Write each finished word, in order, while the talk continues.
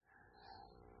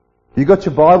You got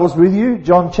your Bibles with you?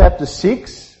 John chapter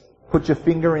 6. Put your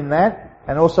finger in that.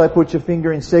 And also put your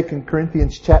finger in 2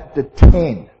 Corinthians chapter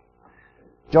 10.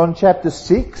 John chapter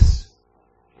 6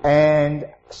 and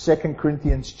 2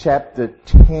 Corinthians chapter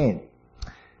 10.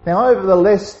 Now over the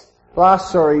last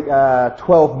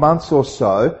 12 months or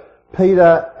so,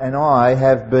 Peter and I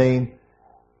have been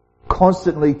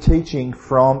constantly teaching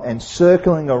from and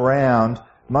circling around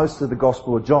most of the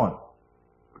Gospel of John.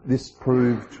 This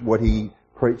proved what he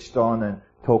preached on and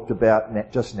talked about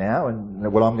just now,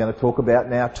 and what I'm going to talk about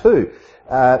now too.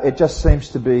 It just seems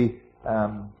to be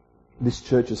this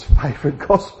church's favourite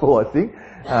gospel, I think.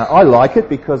 I like it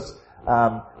because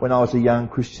when I was a young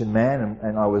Christian man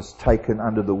and I was taken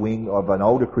under the wing of an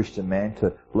older Christian man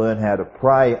to learn how to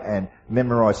pray and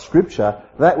memorise Scripture,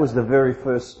 that was the very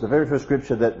first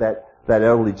Scripture that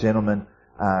elderly gentleman,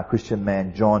 Christian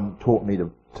man, John, taught me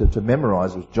to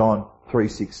memorise was John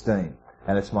 3:16.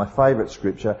 And it's my favourite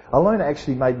Scripture. Alona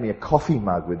actually made me a coffee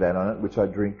mug with that on it, which I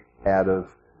drink out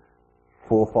of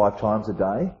 4 or 5 times a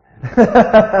day.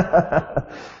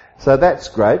 So that's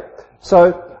great.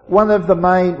 So one of the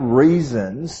main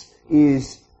reasons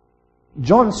is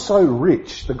John's so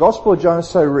rich. The Gospel of John is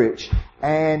so rich,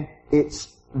 and it's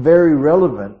very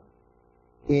relevant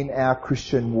in our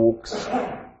Christian walks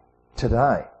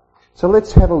today. So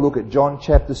let's have a look at John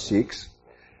chapter 6.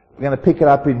 We're going to pick it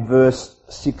up in verse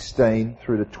 16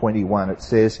 through to 21. It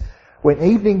says, "When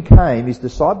evening came, his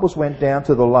disciples went down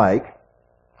to the lake,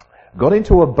 got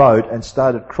into a boat and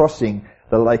started crossing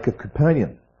the lake of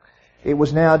Capernaum. It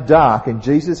was now dark and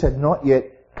Jesus had not yet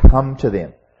come to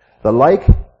them. The lake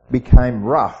became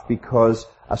rough because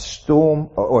a storm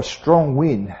or a strong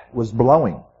wind was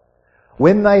blowing.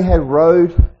 When they had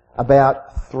rowed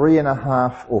about 3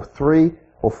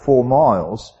 or 4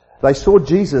 miles, they saw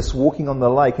Jesus walking on the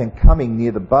lake and coming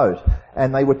near the boat,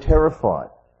 and they were terrified.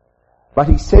 But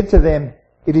he said to them,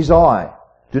 'It is I,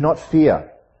 do not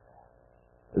fear.'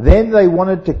 Then they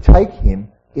wanted to take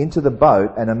him into the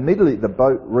boat, and immediately the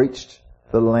boat reached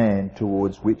the land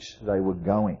towards which they were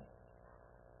going."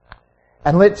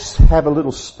 And let's have a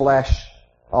little splash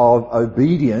of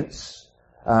obedience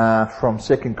from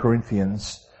 2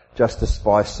 Corinthians just to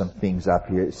spice some things up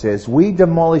here. It says, "We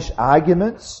demolish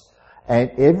arguments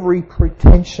and every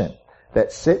pretension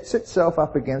that sets itself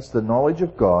up against the knowledge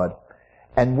of God,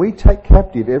 and we take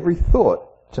captive every thought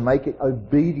to make it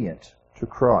obedient to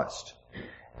Christ.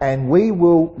 And we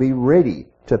will be ready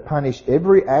to punish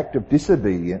every act of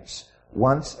disobedience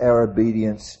once our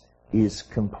obedience is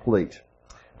complete."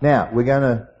 Now, we're going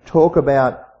to talk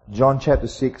about John chapter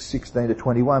 6, 16 to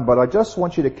 21, but I just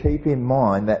want you to keep in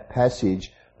mind that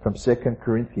passage from 2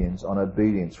 Corinthians on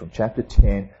obedience from chapter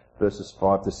 10, verses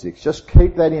 5 to 6. Just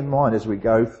keep that in mind as we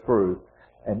go through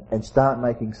and start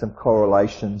making some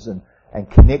correlations and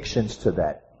connections to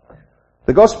that.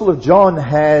 The Gospel of John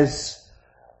has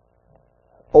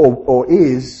or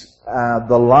is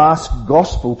the last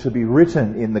Gospel to be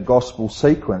written in the Gospel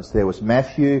sequence. There was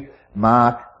Matthew,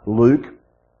 Mark, Luke.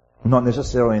 Not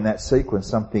necessarily in that sequence.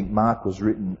 Some think Mark was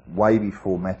written way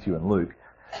before Matthew and Luke.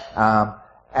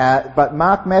 But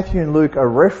Mark, Matthew and Luke are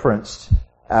referenced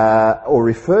or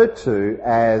referred to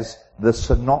as the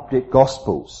synoptic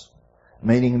Gospels,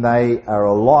 meaning they are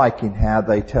alike in how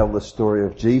they tell the story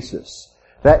of Jesus.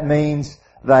 That means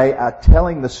they are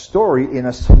telling the story in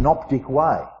a synoptic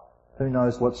way. Who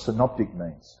knows what synoptic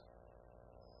means?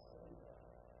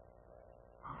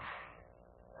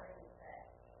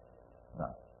 No.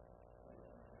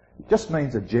 It just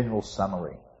means a general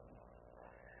summary.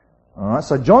 Alright,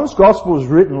 so John's Gospel is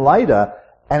written later,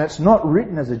 and it's not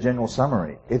written as a general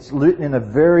summary. It's written in a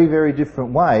very, very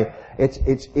different way.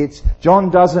 John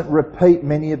doesn't repeat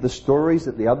many of the stories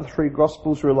that the other 3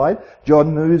 Gospels relate.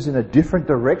 John moves in a different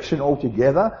direction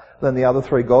altogether than the other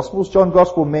 3 Gospels. John's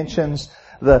Gospel mentions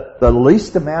the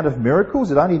least amount of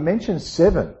miracles. It only mentions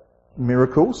 7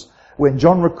 miracles. When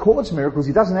John records miracles,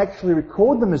 he doesn't actually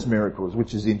record them as miracles,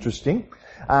 which is interesting.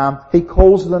 He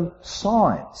calls them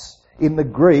signs. In the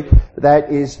Greek, that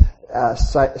is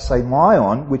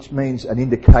semeion, which means an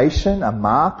indication, a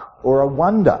mark, or a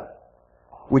wonder,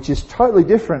 which is totally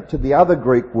different to the other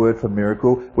Greek word for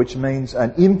miracle, which means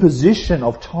an imposition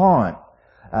of time,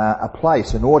 a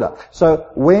place, an order. So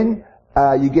when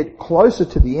you get closer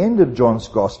to the end of John's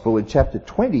Gospel in chapter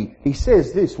 20, he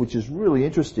says this, which is really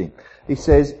interesting. He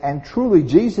says, "And truly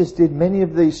Jesus did many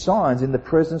of these signs in the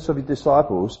presence of his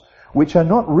disciples, which are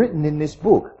not written in this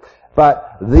book.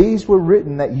 But these were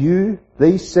written that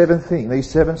these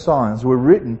 7 signs were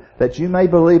written that you may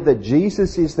believe that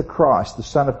Jesus is the Christ, the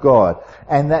Son of God,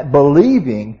 and that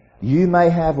believing you may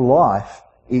have life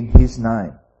in his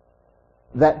name."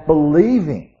 That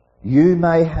believing you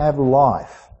may have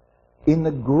life. In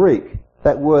the Greek,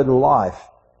 that word life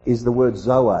is the word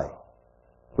zoe.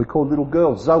 We call little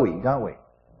girls Zoe, don't we?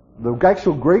 The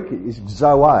actual Greek is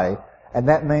zoe, and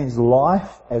that means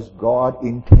life as God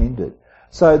intended.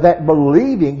 So that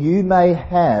believing you may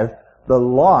have the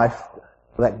life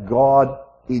that God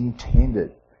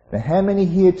intended. Now, how many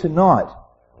here tonight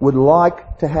would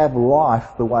like to have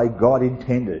life the way God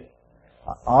intended?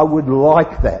 I would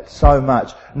like that so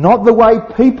much. Not the way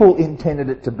people intended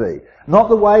it to be. Not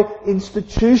the way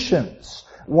institutions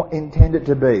intend it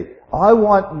to be. I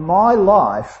want my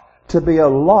life to be a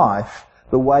life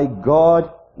the way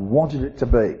God wanted it to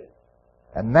be.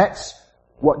 And that's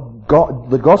what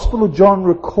the Gospel of John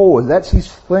records. That's his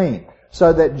theme.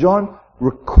 So that John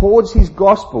records his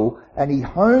Gospel and he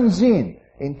hones in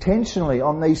intentionally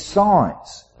on these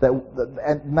signs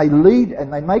and they lead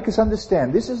and they make us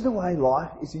understand this is the way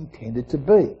life is intended to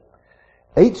be.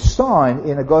 Each sign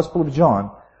in a Gospel of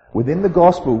John, within the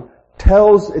Gospel,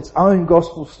 tells its own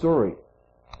Gospel story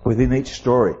within each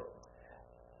story.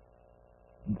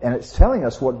 And it's telling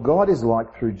us what God is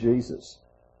like through Jesus.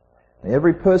 Now,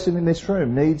 every person in this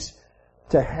room needs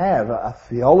to have a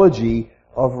theology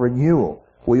of renewal.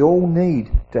 We all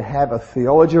need to have a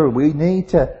theology. We need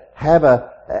to have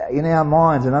in our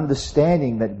minds an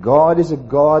understanding that God is a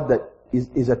God that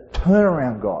is a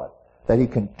turnaround God, that He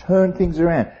can turn things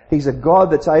around. He's a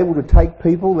God that's able to take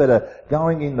people that are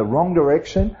going in the wrong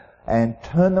direction and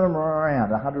turn them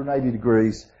around 180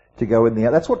 degrees to go in the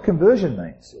other. That's what conversion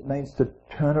means. It means to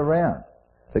turn around.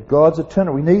 That God's a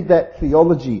turner. We need that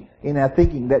theology in our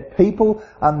thinking, that people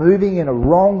are moving in a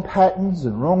wrong patterns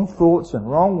and wrong thoughts and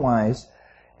wrong ways,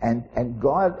 and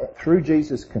God, through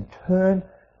Jesus, can turn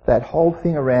that whole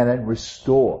thing around and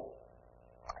restore.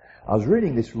 I was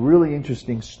reading this really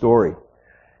interesting story,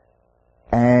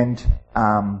 and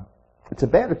it's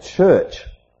about a church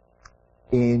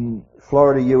in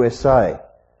Florida, USA.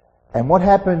 And what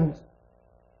happened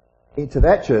into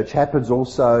that church happens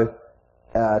also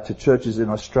to churches in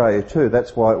Australia too.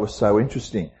 That's why it was so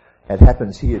interesting. It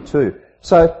happens here too.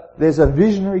 So there's a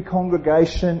visionary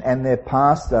congregation and their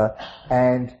pastor,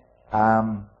 and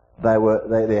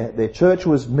their church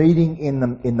was meeting in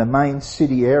the main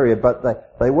city area, but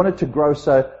they wanted to grow,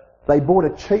 so they bought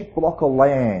a cheap block of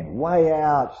land way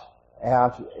out,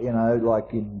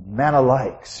 like in Manor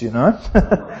Lakes,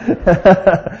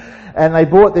 And they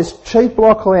bought this cheap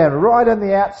block of land right on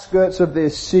the outskirts of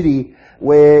their city,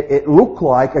 where it looked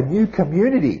like a new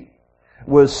community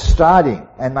was starting,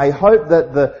 and they hoped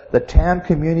that the town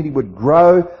community would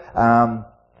grow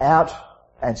out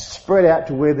and spread out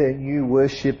to where their new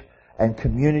worship and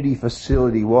community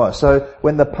facility was. So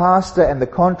when the pastor and the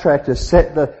contractor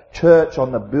set the church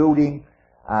on the building,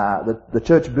 the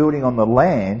church building on the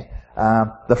land,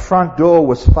 the front door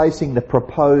was facing the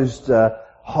proposed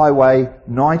Highway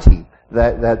 90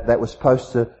 that was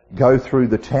supposed to go through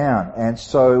the town. And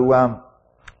so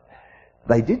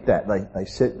they did that. They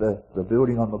set the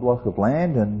building on the block of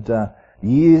land, and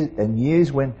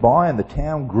years went by, and the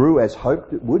town grew as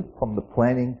hoped it would from the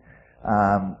planning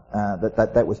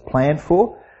that was planned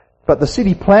for. But the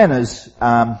city planners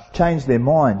changed their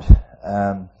mind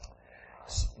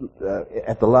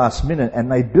at the last minute,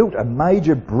 and they built a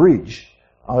major bridge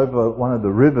over one of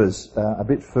the rivers a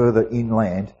bit further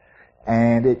inland,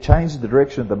 and it changed the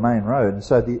direction of the main road. And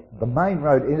so the main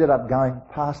road ended up going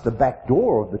past the back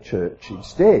door of the church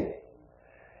instead.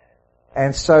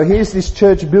 And so here's this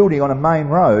church building on a main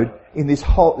road in this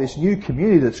new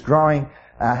community that's growing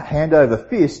hand over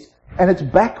fist, and it's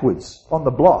backwards on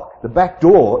the block. The back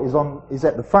door is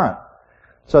at the front.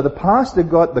 So the pastor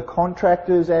got the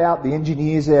contractors out, the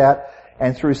engineers out,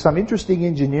 and through some interesting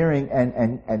engineering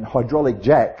and hydraulic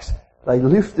jacks, they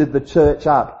lifted the church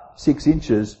up 6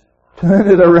 inches, turned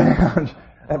it around,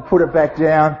 and put it back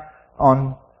down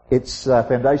on its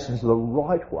foundations the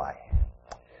right way.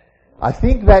 I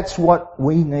think that's what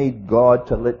we need God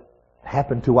to let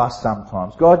happen to us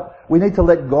sometimes. We need to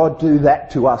let God do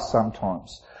that to us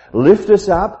sometimes. Lift us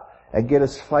up and get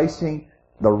us facing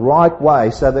the right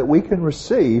way so that we can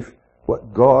receive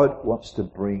what God wants to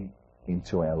bring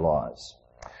into our lives.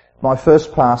 My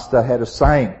first pastor had a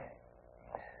saying.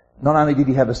 Not only did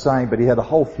he have a saying, but he had a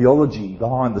whole theology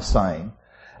behind the saying.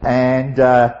 And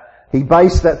he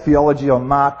based that theology on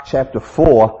Mark chapter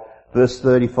 4, verse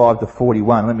 35 to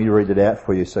 41. Let me read it out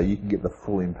for you so you can get the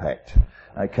full impact.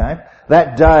 Okay?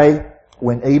 That day,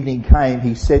 when evening came,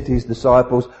 he said to his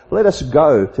disciples, "Let us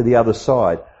go to the other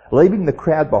side." Leaving the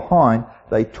crowd behind,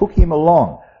 they took him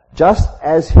along. Just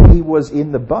as he was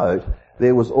in the boat,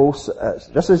 there was also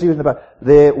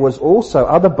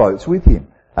other boats with him.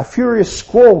 A furious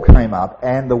squall came up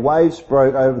and the waves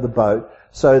broke over the boat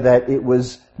so that it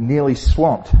was nearly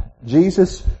swamped.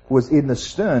 Jesus was in the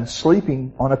stern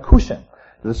sleeping on a cushion.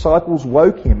 The disciples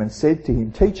woke him and said to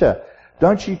him, "Teacher,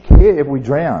 don't you care if we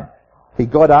drown?" He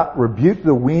got up, rebuked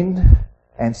the wind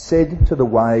and said to the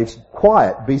waves,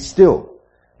 "Quiet, be still."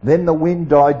 Then the wind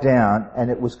died down and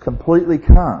it was completely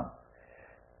calm.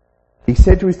 He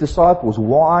said to his disciples,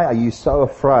 "Why are you so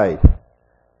afraid?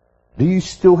 Do you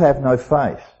still have no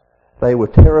faith?" They were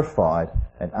terrified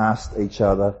and asked each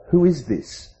other, "Who is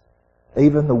this?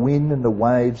 Even the wind and the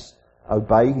waves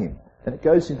obey him." And it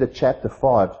goes into chapter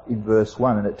 5 in verse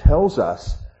 1 and it tells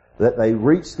us that they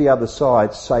reached the other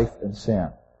side safe and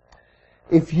sound.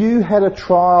 If you had a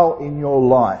trial in your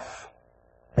life,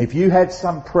 if you had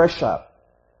some pressure,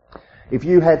 if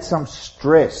you had some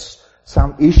stress,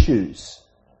 some issues,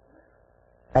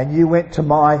 and you went to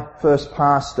my first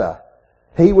pastor,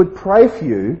 he would pray for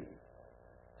you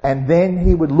and then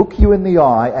he would look you in the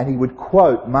eye and he would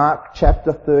quote Mark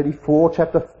chapter 34,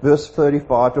 verse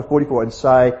 35 to 44 and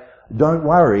say, "Don't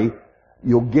worry,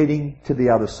 you're getting to the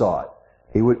other side."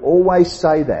 He would always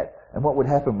say that. And what would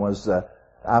happen was,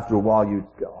 after a while you'd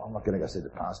go, "I'm not going to go see the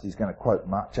pastor, he's going to quote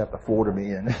Mark chapter 4 to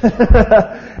me and,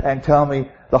 and tell me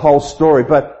the whole story."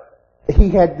 But he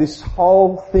had this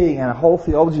whole thing and a whole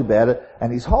theology about it,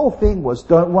 and his whole thing was,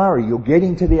 "Don't worry, you're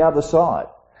getting to the other side."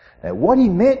 Now what he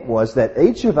meant was that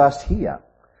each of us here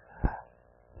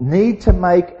need to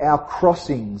make our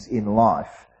crossings in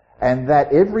life, and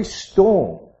that every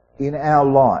storm in our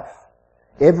life,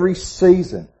 every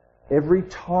season, every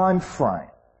time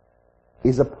frame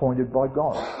is appointed by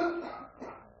God.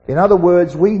 In other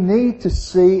words, we need to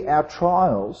see our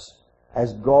trials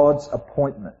as God's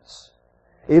appointments.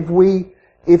 If we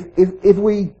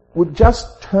would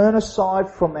just turn aside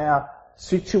from our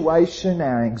situation,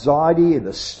 our anxiety,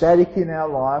 the static in our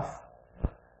life,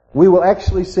 we will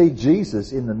actually see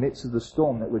Jesus in the midst of the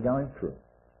storm that we're going through.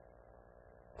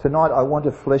 Tonight I want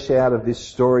to flesh out of this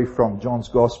story from John's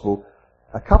Gospel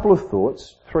a couple of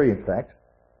thoughts, 3 in fact,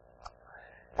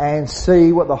 and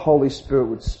see what the Holy Spirit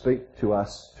would speak to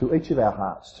us, to each of our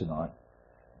hearts tonight.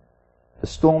 The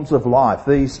storms of life,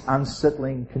 these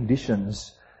unsettling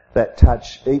conditions that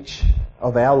touch each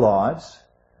of our lives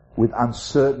with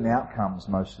uncertain outcomes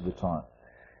most of the time.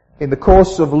 In the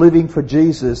course of living for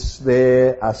Jesus,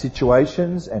 there are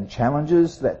situations and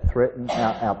challenges that threaten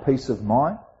our peace of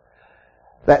mind,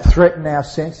 that threaten our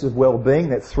sense of well-being,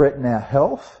 that threaten our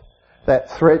health,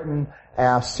 that threaten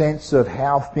our sense of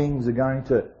how things are going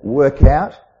to work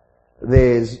out.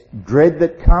 There's dread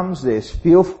that comes, there's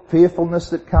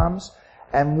fearfulness that comes,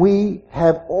 and we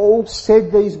have all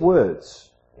said these words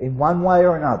in one way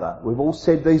or another. We've all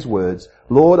said these words,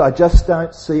 "Lord, I just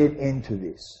don't see an end to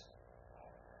this."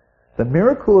 The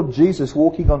miracle of Jesus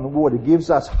walking on the water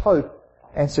gives us hope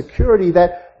and security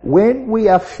that when we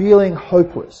are feeling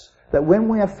hopeless, that when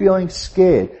we are feeling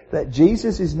scared, that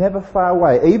Jesus is never far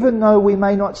away. Even though we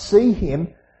may not see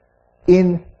him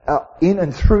in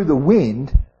and through the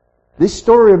wind, this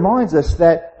story reminds us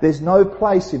that there's no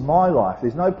place in my life,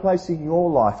 there's no place in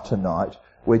your life tonight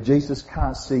where Jesus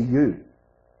can't see you.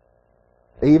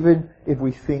 Even if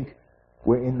we think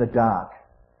we're in the dark.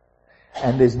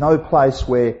 And there's no place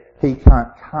where he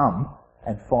can't come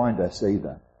and find us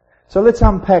either. So let's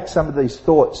unpack some of these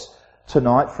thoughts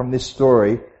tonight from this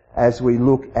story as we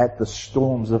look at the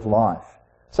storms of life.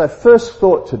 So first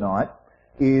thought tonight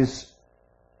is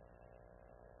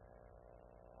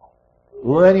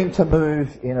learning to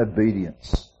move in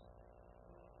obedience.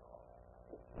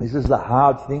 This is the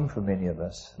hard thing for many of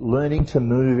us, learning to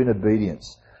move in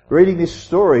obedience. Reading this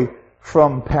story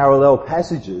from parallel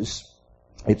passages,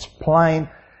 it's plain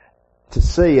to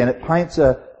see and it paints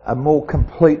a more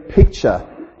complete picture.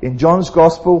 In John's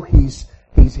Gospel, he's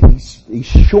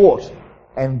short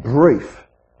and brief.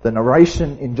 The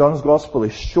narration in John's Gospel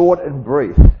is short and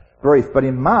brief. But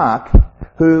in Mark,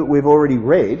 who we've already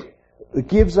read, it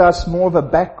gives us more of a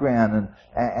background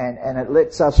and it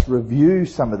lets us review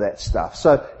some of that stuff.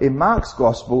 So in Mark's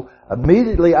Gospel,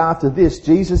 immediately after this,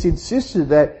 Jesus insisted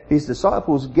that his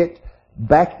disciples get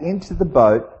back into the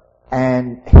boat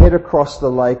and head across the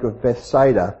lake of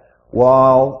Bethsaida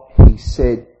while he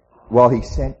sent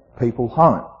people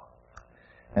home.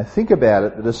 Now think about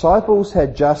it. The disciples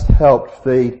had just helped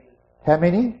feed how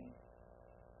many?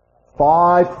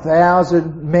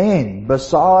 5,000 men,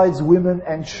 besides women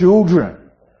and children.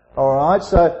 Alright,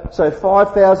 so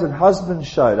 5,000 husbands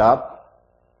showed up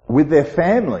with their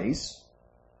families.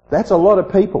 That's a lot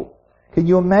of people. Can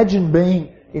you imagine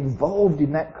being involved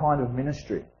in that kind of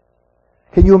ministry?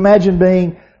 Can you imagine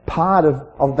being part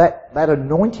of that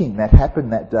anointing that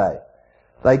happened that day?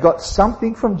 They got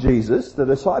something from Jesus, the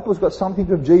disciples got something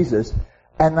from Jesus,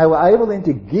 and they were able then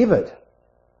to give it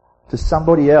to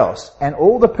somebody else. And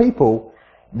all the people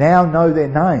now know their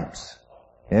names.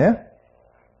 Yeah?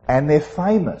 And they're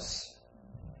famous.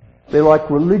 They're like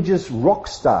religious rock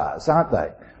stars, aren't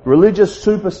they? Religious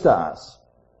superstars.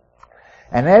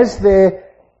 And as they're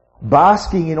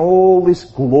basking in all this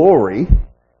glory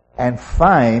and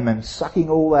fame and sucking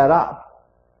all that up,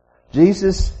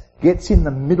 Jesus gets in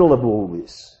the middle of all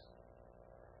this.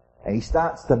 And he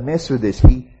starts to mess with this.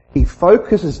 He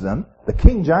focuses them. The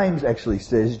King James actually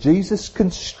says Jesus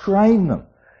constrained them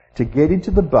to get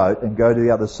into the boat and go to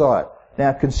the other side.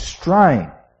 Now,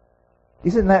 constrain.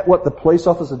 Isn't that what the police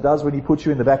officer does when he puts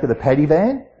you in the back of the paddy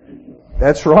van?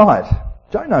 That's right.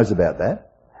 Joe knows about that.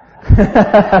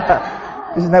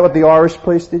 Isn't that what the Irish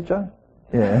police did, Joe?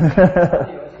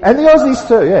 Yeah. And the Aussies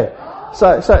too, yeah.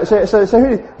 So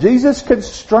here it is. Jesus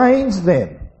constrains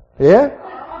them. Yeah?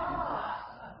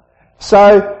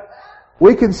 So,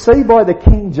 we can see by the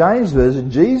King James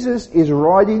Version, Jesus is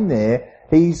writing there,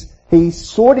 he's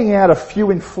sorting out a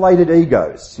few inflated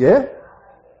egos, yeah?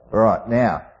 Alright,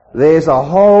 now, there's a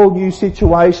whole new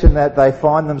situation that they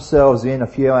find themselves in a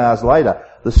few hours later.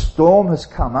 The storm has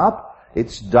come up,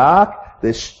 it's dark,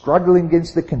 they're struggling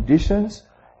against the conditions,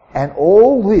 and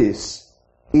all this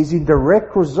is in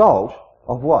direct result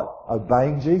of what?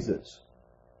 Obeying Jesus.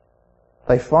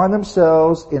 They find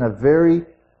themselves in a very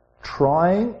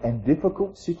trying and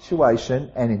difficult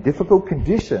situation and in difficult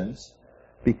conditions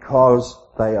because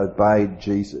they obeyed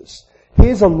Jesus.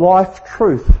 Here's a life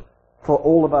truth for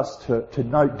all of us to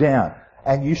note down.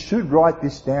 And you should write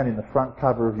this down in the front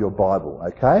cover of your Bible,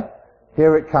 okay?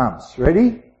 Here it comes.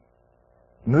 Ready?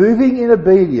 Moving in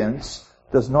obedience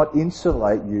does not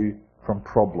insulate you from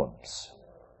problems.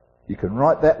 You can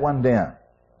write that one down.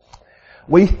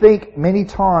 We think many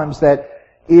times that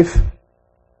if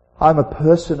I'm a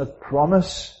person of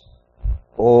promise,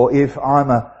 or if I'm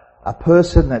a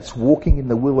person that's walking in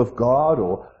the will of God,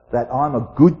 or that I'm a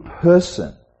good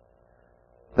person,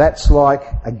 that's like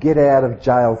a get out of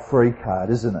jail free card,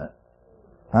 isn't it?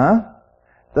 Huh?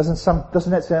 Doesn't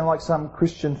that sound like some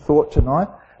Christian thought tonight?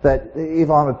 That if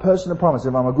I'm a person of promise,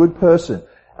 if I'm a good person,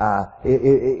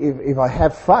 if I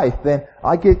have faith, then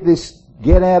I get this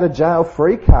get out of jail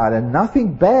free card and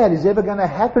nothing bad is ever going to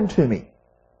happen to me.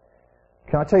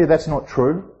 Can I tell you that's not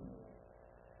true?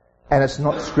 And it's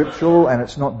not scriptural and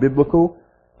it's not biblical.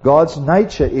 God's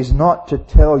nature is not to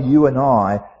tell you and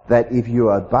I that if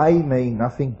you obey me,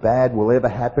 nothing bad will ever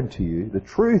happen to you. The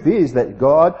truth is that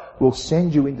God will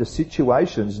send you into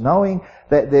situations knowing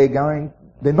that they're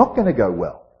not going to go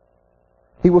well.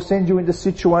 He will send you into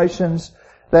situations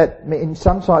that in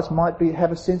some sites might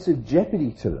have a sense of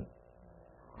jeopardy to them.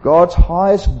 God's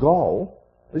highest goal,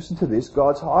 listen to this,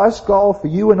 God's highest goal for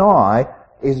you and I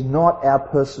is not our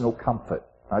personal comfort.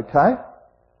 Okay?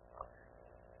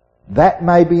 That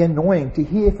may be annoying to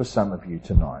hear for some of you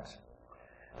tonight.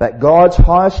 That God's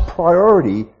highest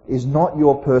priority is not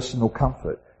your personal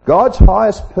comfort. God's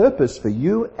highest purpose for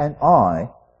you and I,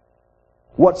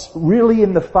 what's really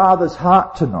in the Father's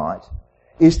heart tonight,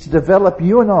 is to develop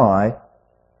you and I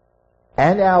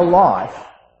and our life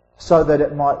so that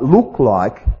it might look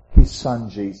like His Son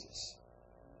Jesus.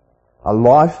 A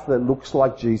life that looks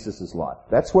like Jesus' life.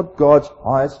 That's what God's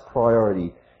highest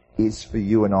priority is for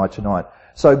you and I tonight.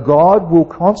 So God will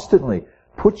constantly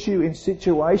put you in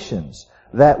situations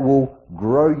that will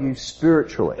grow you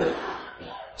spiritually.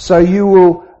 So you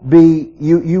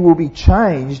will be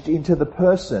changed into the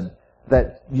person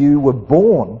that you were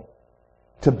born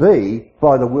to be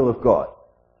by the will of God.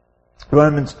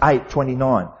 Romans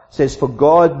 8:29 says, "For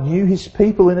God knew His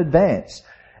people in advance,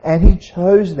 and He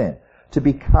chose them to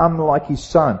become like His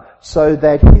Son, so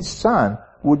that His Son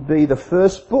would be the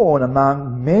firstborn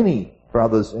among many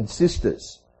brothers and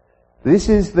sisters." This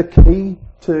is the key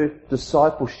to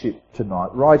discipleship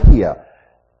tonight, right here.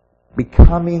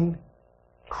 Becoming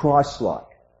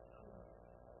Christ-like.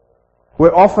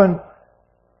 We're often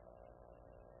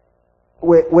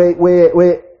where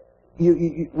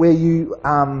you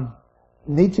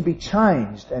need to be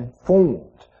changed and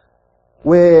formed,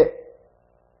 where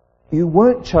you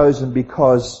weren't chosen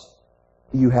because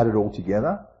you had it all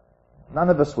together. None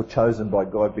of us were chosen by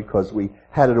God because we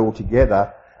had it all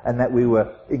together and that we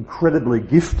were incredibly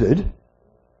gifted.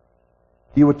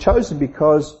 You were chosen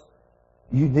because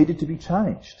you needed to be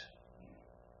changed.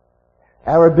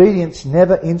 Our obedience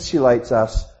never insulates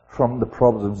us from the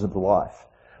problems of life.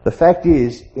 The fact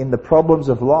is, in the problems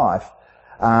of life,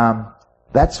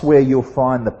 that's where you'll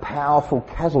find the powerful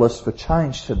catalyst for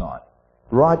change tonight.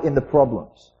 Right in the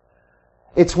problems.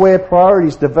 It's where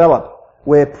priorities develop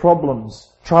where problems,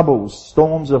 troubles,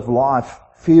 storms of life,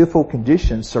 fearful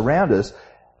conditions surround us,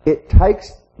 it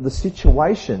takes the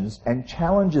situations and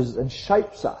challenges and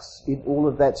shapes us in all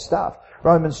of that stuff.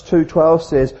 Romans 2:12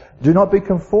 says, "Do not be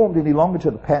conformed any longer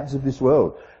to the patterns of this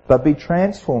world, but be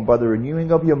transformed by the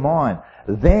renewing of your mind.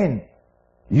 Then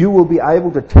you will be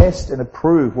able to test and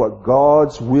approve what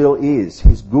God's will is,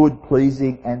 His good,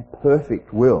 pleasing and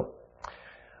perfect will."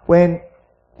 When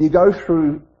you go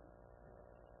through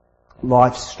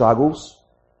life's struggles,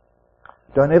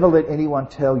 don't ever let anyone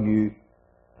tell you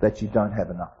that you don't have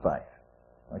enough faith.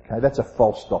 Okay, that's a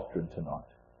false doctrine tonight.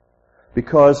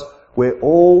 Because we're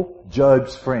all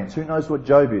Job's friends. Who knows what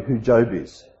who Job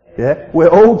is? Yeah? We're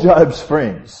all Job's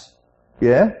friends.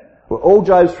 Yeah? We're all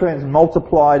Job's friends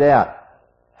multiplied out.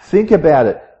 Think about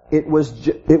it. It was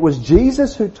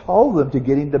Jesus who told them to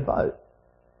get in the boat.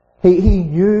 He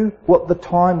knew what the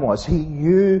time was. He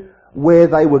knew where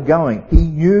they were going. He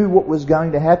knew what was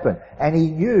going to happen. And he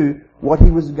knew what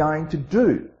he was going to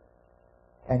do.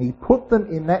 And he put them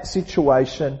in that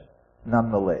situation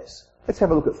nonetheless. Let's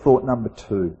have a look at thought number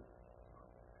 2.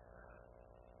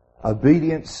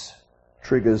 Obedience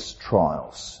triggers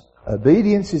trials.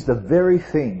 Obedience is the very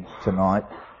thing tonight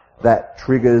that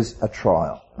triggers a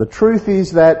trial. The truth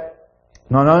is that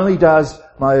not only does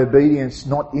my obedience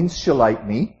not insulate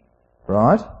me,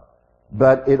 right,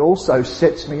 but it also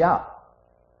sets me up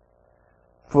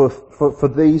for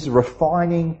these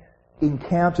refining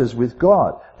encounters with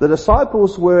God. The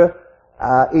disciples were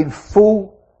in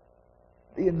full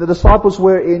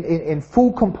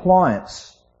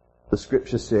compliance, the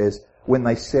scripture says, when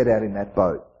they set out in that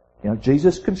boat. You know,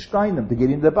 Jesus constrained them to get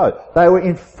into the boat. They were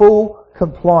in full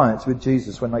compliance with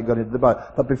Jesus when they got into the boat.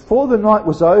 But before the night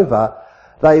was over,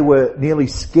 they were nearly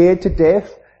scared to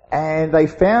death, and they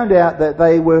found out that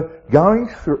they were going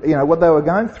through, what they were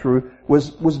going through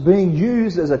was being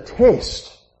used as a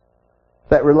test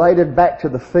that related back to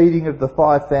the feeding of the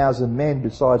 5,000 men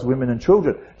besides women and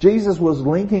children. Jesus was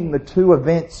linking the two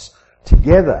events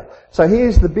together. So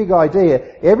here's the big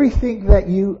idea. Everything that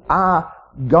you are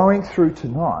going through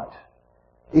tonight,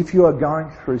 if you are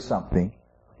going through something,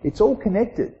 it's all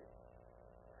connected.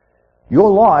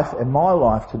 Your life and my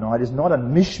life tonight is not a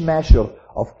mishmash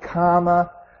of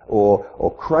karma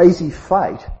or crazy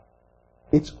fate.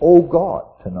 It's all God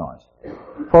tonight.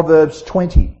 Proverbs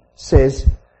 20 says,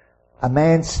 "A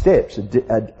man's steps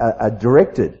are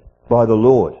directed by the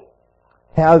Lord.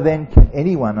 How then can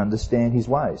anyone understand his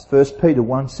ways?" 1 Peter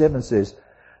 1:7 says,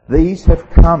 "These have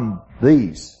come,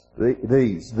 these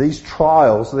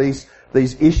trials, these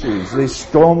issues, these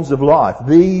storms of life,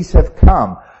 these have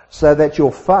come so that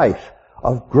your faith,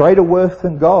 of greater worth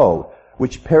than gold,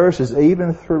 which perishes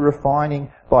even through refining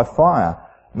by fire,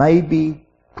 may be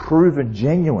proven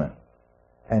genuine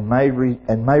and may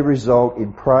result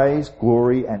in praise,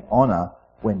 glory and honour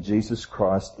when Jesus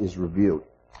Christ is revealed."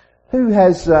 Who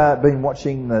has been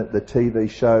watching the TV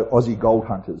show Aussie Gold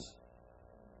Hunters?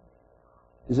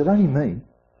 Is it only me?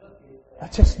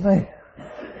 It's just me.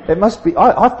 It must be.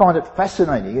 I find it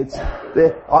fascinating.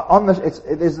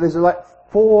 There's like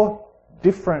 4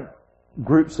 different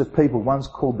groups of people. One's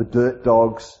called the Dirt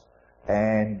Dogs,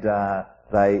 and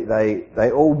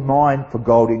they all mine for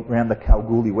gold around the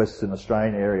Kalgoorlie, Western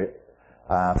Australian area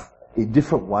in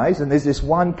different ways. And there's this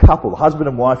one couple, husband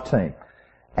and wife team,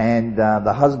 and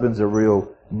the husband's a real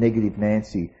negative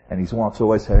Nancy, and his wife's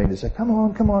always having to say, "Come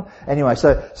on, come on." Anyway,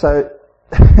 so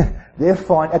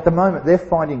at the moment they're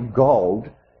finding gold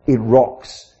in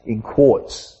rocks, in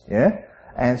quartz, yeah.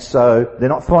 And so they're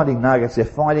not finding nuggets; they're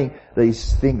finding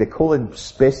these things. They call them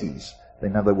species.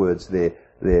 In other words, they're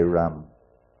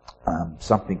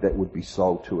something that would be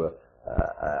sold to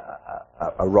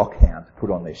a rock hound to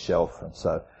put on their shelf, and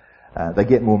so they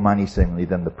get more money seemingly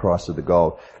than the price of the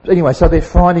gold. But anyway, so they're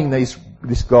finding this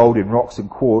gold in rocks and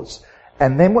quartz,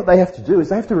 and then what they have to do is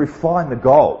they have to refine the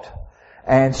gold.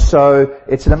 And so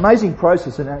it's an amazing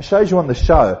process, and it shows you on the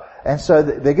show. And so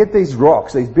they get these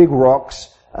rocks, these big rocks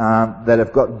that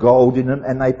have got gold in them,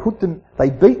 and they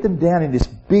beat them down in this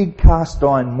big cast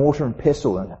iron mortar and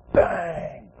pestle, and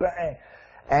bang, bang,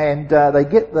 and they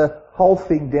get the whole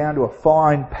thing down to a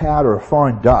fine powder, a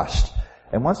fine dust.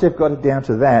 And once they've got it down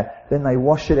to that, then they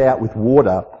wash it out with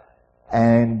water,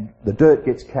 and the dirt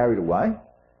gets carried away,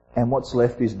 and what's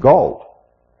left is gold.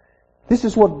 This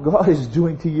is what God is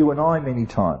doing to you and I many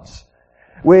times.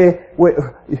 Where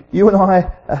you and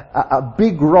I are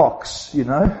big rocks,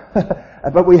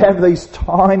 but we have these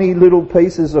tiny little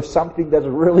pieces of something that's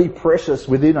really precious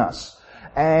within us.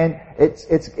 And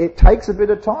it takes a bit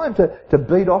of time to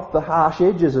beat off the harsh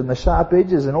edges and the sharp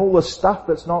edges and all the stuff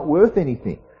that's not worth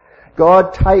anything.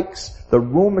 God takes the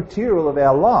raw material of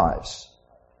our lives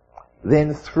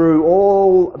then through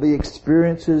all the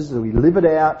experiences, we live it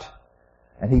out,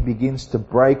 and he begins to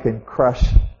break and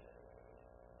crush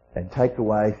and take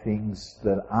away things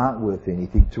that aren't worth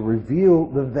anything to reveal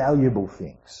the valuable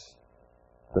things,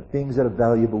 the things that are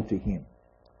valuable to him.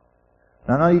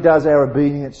 Not only does our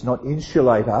obedience not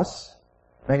insulate us,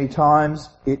 many times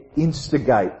it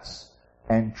instigates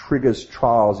and triggers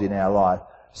trials in our life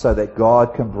so that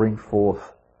God can bring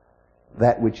forth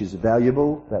that which is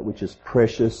valuable, that which is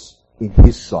precious in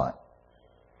his sight.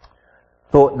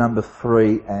 Thought number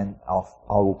 3, and I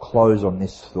will close on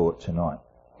this thought tonight.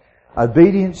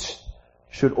 Obedience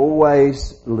should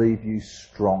always leave you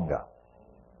stronger.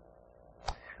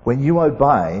 When you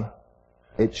obey,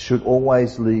 it should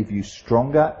always leave you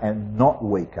stronger and not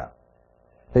weaker.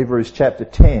 Hebrews chapter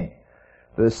 10,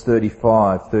 verse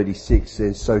 35, 36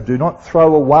 says, "So do not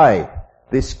throw away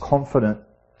this confident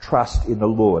trust in the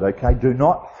Lord." Okay, do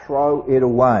not throw it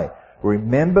away.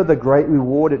 Remember the great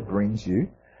reward it brings you.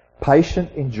 Patient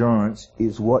endurance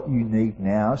is what you need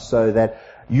now so that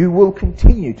you will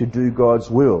continue to do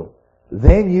God's will.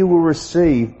 Then you will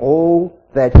receive all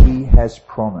that he has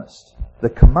promised. The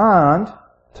command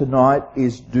tonight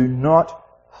is do not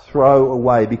throw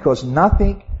away, because no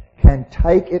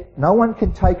one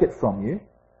can take it from you.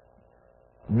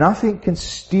 Nothing can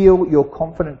steal your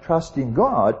confident trust in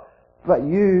God, but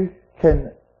you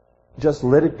can just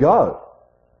let it go.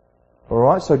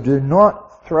 Alright, so do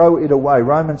not throw it away.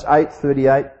 Romans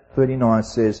 8:38-39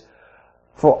 says,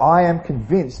 "For I am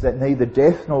convinced that neither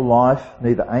death nor life,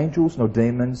 neither angels nor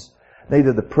demons,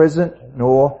 neither the present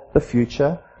nor the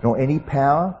future, nor any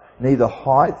power, neither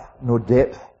height nor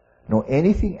depth, nor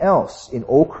anything else in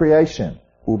all creation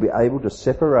will be able to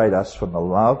separate us from the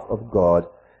love of God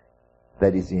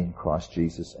that is in Christ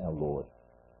Jesus our Lord."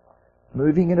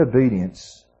 Moving in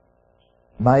obedience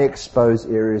may expose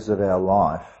areas of our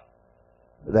life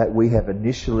that we have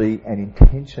initially and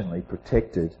intentionally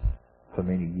protected for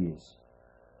many years.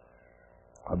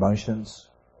 Emotions,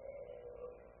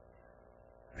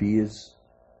 fears,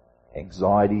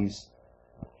 anxieties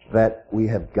that we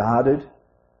have guarded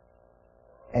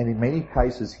and in many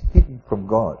cases hidden from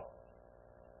God.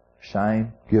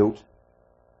 Shame, guilt,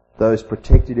 those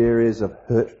protected areas of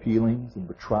hurt feelings and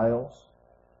betrayals.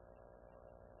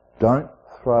 Don't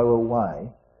throw away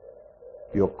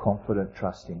your confident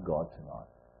trust in God tonight.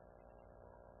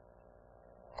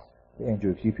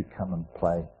 Andrew, if you could come and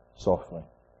play softly.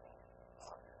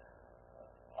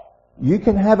 You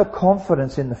can have a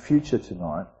confidence in the future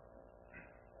tonight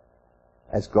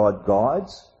as God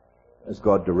guides, as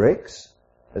God directs,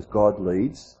 as God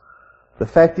leads. The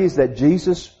fact is that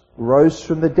Jesus rose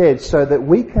from the dead so that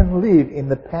we can live in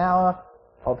the power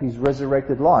of his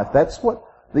resurrected life. That's what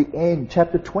the end,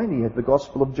 chapter 20 of the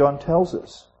Gospel of John tells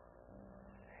us.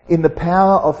 In the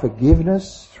power of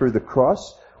forgiveness through the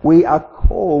cross, we are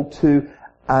called to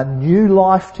a new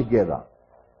life together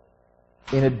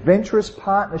in adventurous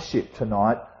partnership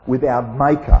tonight with our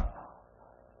Maker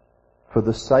for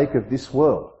the sake of this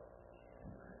world,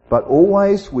 but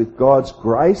always with God's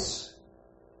grace,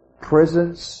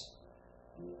 presence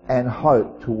and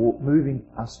hope moving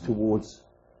us towards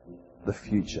the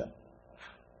future.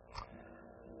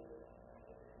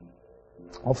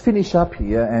 I'll finish up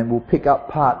here and we'll pick up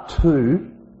part 2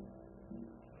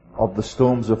 of the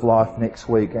storms of life next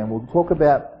week, and we'll talk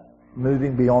about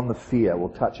moving beyond the fear. We'll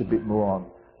touch a bit more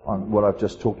on what I've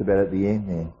just talked about at the end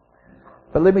there.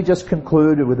 But let me just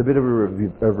conclude with a bit of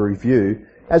a review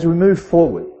as we move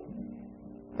forward.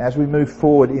 As we move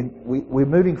forward, we're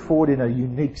moving forward in a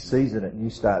unique season at New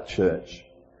Start Church.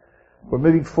 We're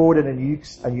moving forward in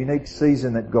a unique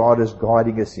season that God is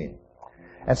guiding us in.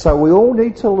 And so we all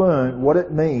need to learn what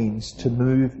it means to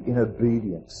move in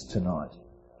obedience tonight.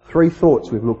 3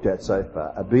 thoughts we've looked at so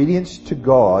far. Obedience to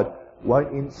God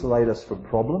won't insulate us from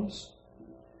problems,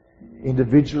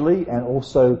 individually and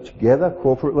also together,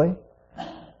 corporately.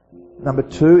 Number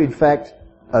 2, in fact,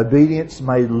 obedience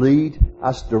may lead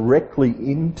us directly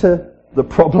into the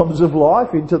problems of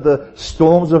life, into the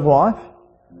storms of life.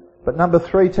 But number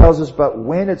 3 tells us, but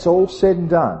when it's all said and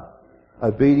done,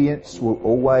 obedience will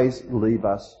always leave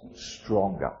us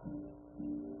stronger.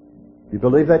 You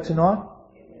believe that tonight?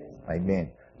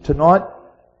 Amen. Tonight,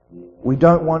 we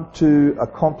don't want to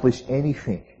accomplish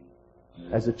anything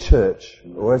as a church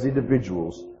or as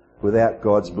individuals without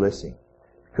God's blessing.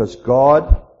 Because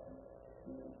God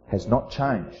has not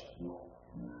changed.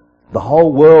 The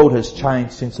whole world has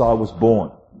changed since I was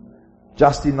born.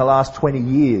 Just in the last 20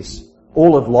 years,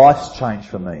 all of life's changed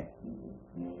for me.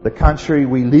 The country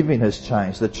we live in has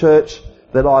changed. The church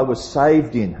that I was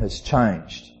saved in has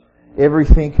changed.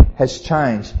 Everything has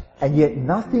changed, and yet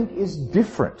nothing is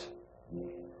different.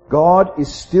 God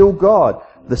is still God.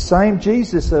 The same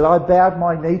Jesus that I bowed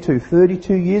my knee to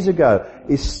 32 years ago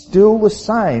is still the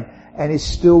same and is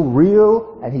still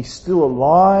real and He's still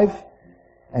alive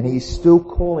and He's still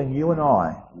calling you and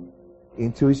I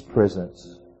into His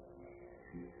presence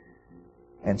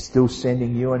and still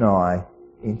sending you and I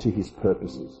into His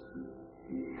purposes.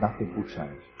 Nothing will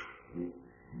change.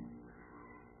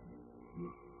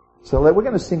 So we're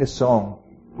going to sing a song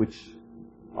which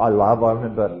I love. I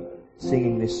remember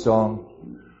singing this song.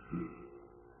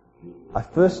 I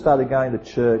first started going to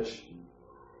church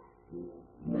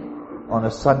on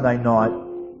a Sunday night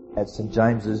at St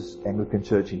James's Anglican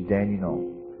Church in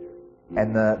Dandenong.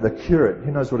 And the curate,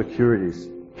 who knows what a curate is?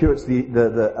 Curate's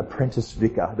the apprentice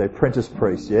vicar, the apprentice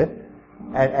priest, yeah?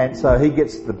 And so he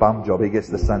gets the bum job, he gets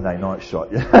the Sunday night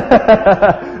shot,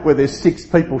 yeah? Where there's 6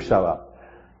 people show up.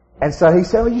 And so he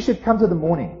said, well, you should come to the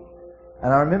morning.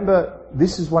 And I remember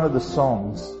this is one of the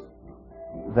songs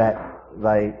that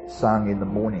they sung in the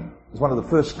morning. It was one of the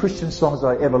first Christian songs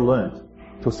I ever learnt,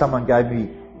 till someone gave me,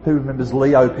 who remembers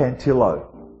Leo Pantillo?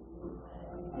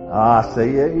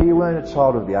 See, you weren't a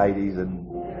child of the 80s, and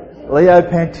Leo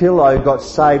Pantillo got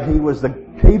saved. He was the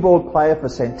keyboard player for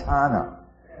Santana.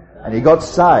 And he got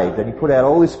saved, and he put out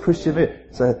all this Christian music.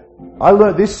 So I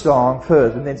learnt this song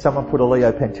first, and then someone put a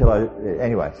Leo Pantillo.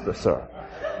 Anyway, sorry.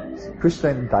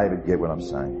 Christine and David get what I'm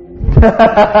saying.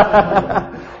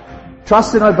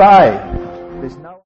 Trust and obey. There's no